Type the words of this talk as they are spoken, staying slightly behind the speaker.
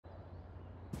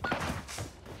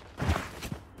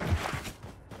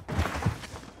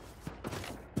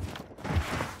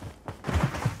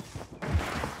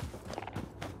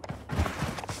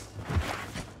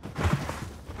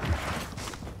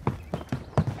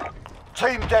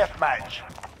Team deathmatch.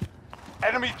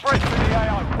 Enemy threats in the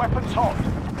AO. Weapons hot.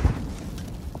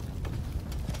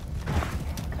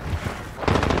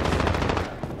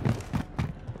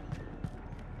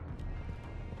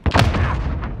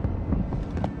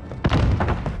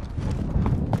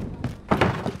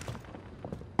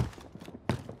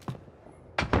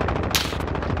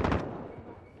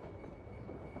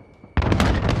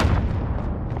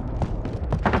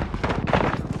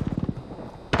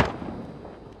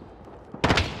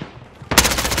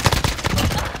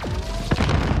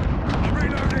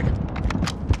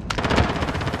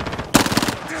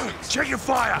 Check your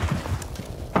fire!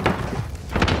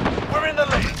 We're in the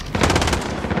lead.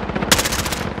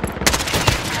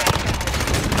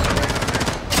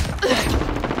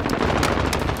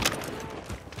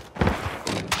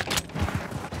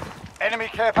 Enemy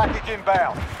care package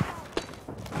inbound.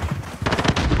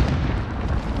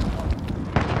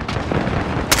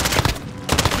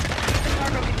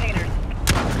 Cargo containers.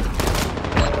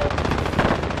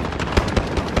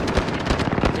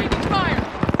 Taking fire!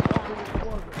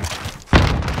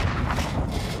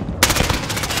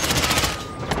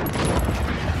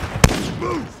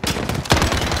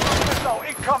 Missile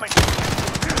incoming.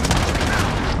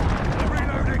 I'm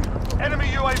reloading! Enemy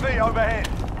UAV overhead.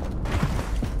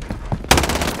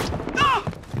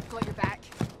 Got your back.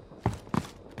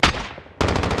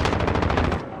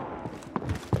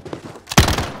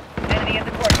 Enemy in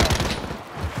the courtyard.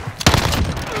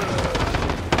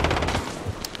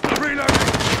 I'm reloading!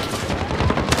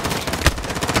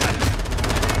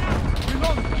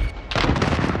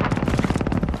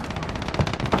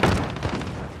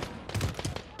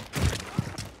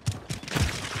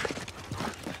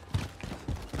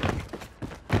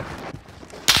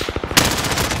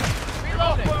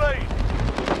 Lost the lead.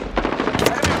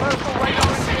 Enemy personal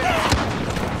radar in the air.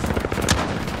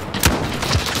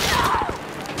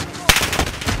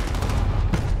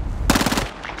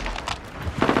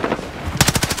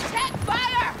 Check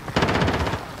fire!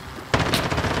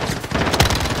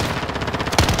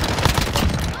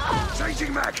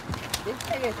 Changing mag!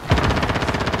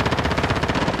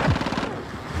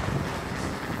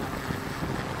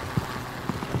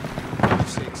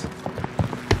 Six.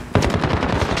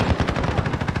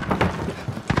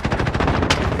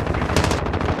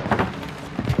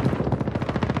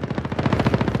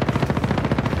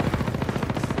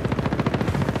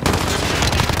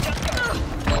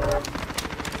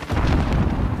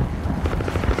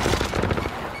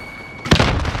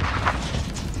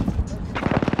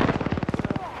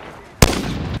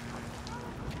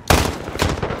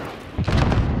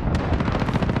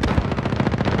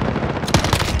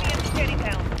 Enemy in steady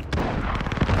pound.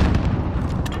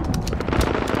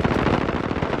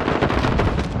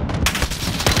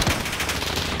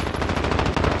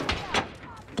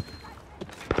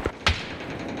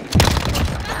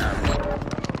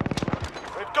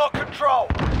 We've got control.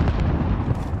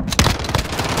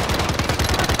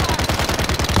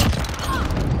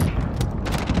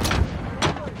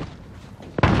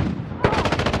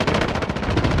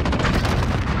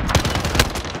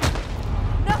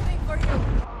 Nothing for you!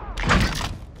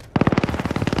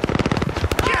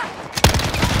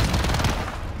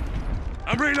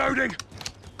 I'm reloading!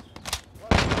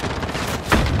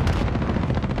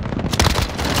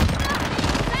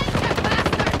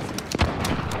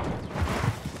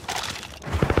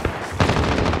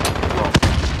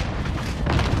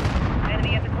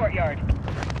 Enemy in the courtyard.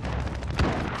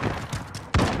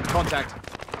 Contact.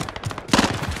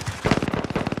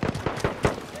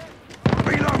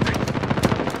 Reloading!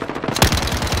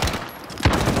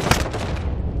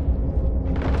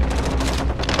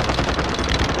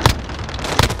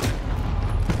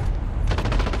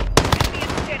 Enemy in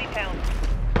steady pound.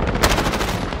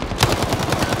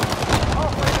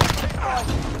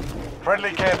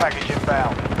 Friendly care package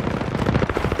inbound.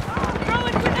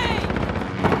 Throwing grenade!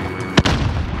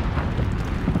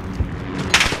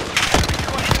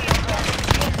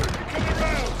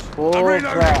 I'm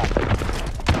reloading!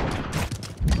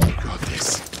 Got this.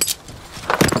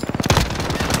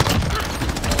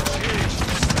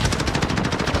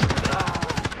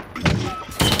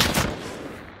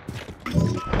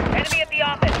 Enemy at the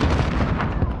office.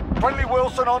 Friendly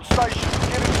Wilson on station.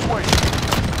 Beginning sweep.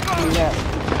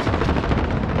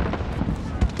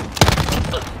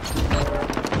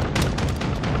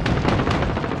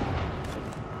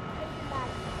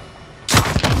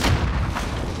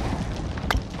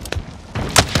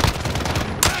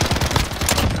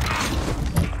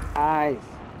 Nice.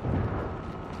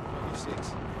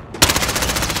 Six.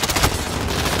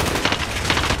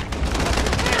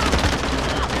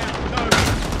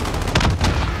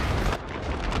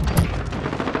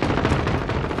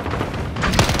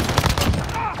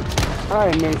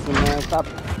 Alright, Mason, man. Stop.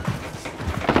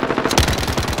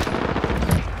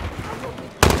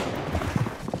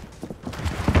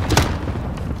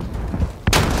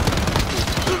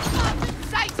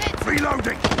 Sighted!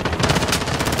 Reloading.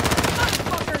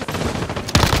 Fuckers!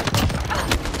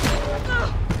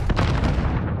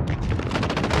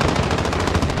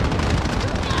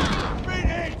 Been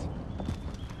hit.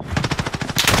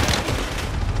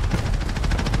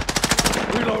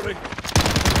 Reloading.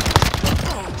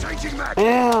 Changing mag.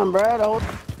 Damn, Brad. Hold.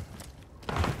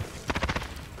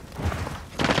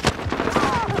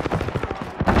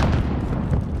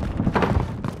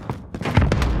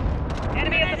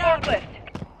 Enemy at the forklift.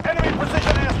 Enemy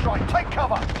precision airstrike. Take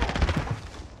cover.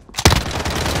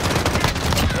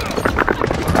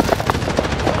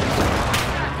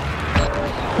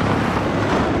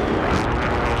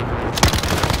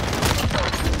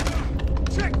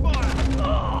 Check fire.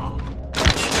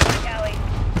 Alley.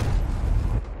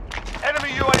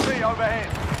 Enemy UAV overhead.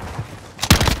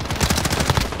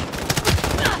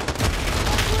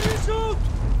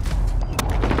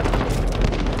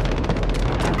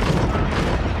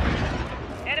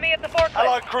 Enemy at the forklift.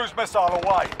 Allied cruise missile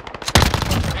away.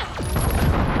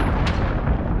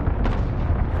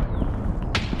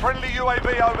 Friendly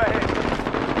UAV overhead.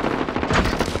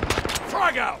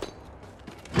 Frag out.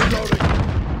 Reloading.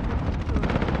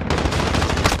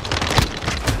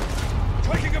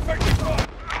 Taking effective fire.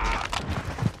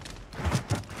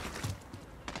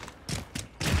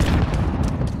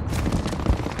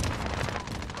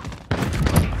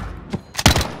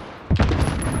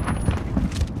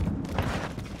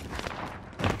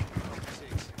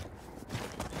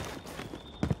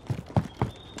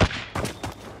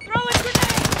 Throwing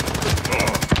grenade!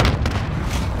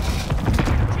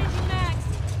 Changing mags!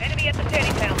 Enemy at the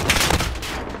jetty pound.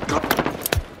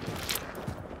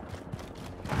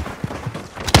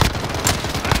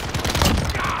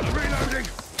 Reloading.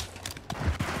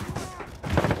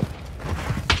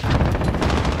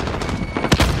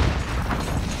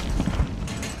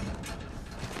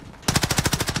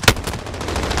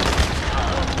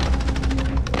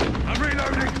 I'm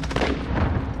reloading.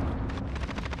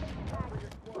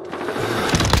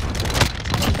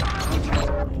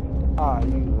 Ah,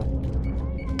 you.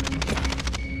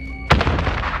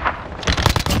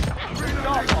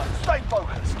 Dark one. Stay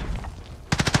focused.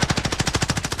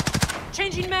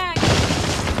 Changing mags!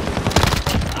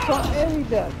 Fuck every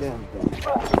goddamn thing.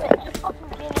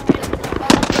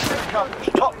 Coverage.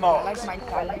 Top marks.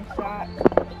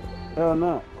 Hell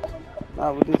no.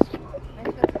 Not with this.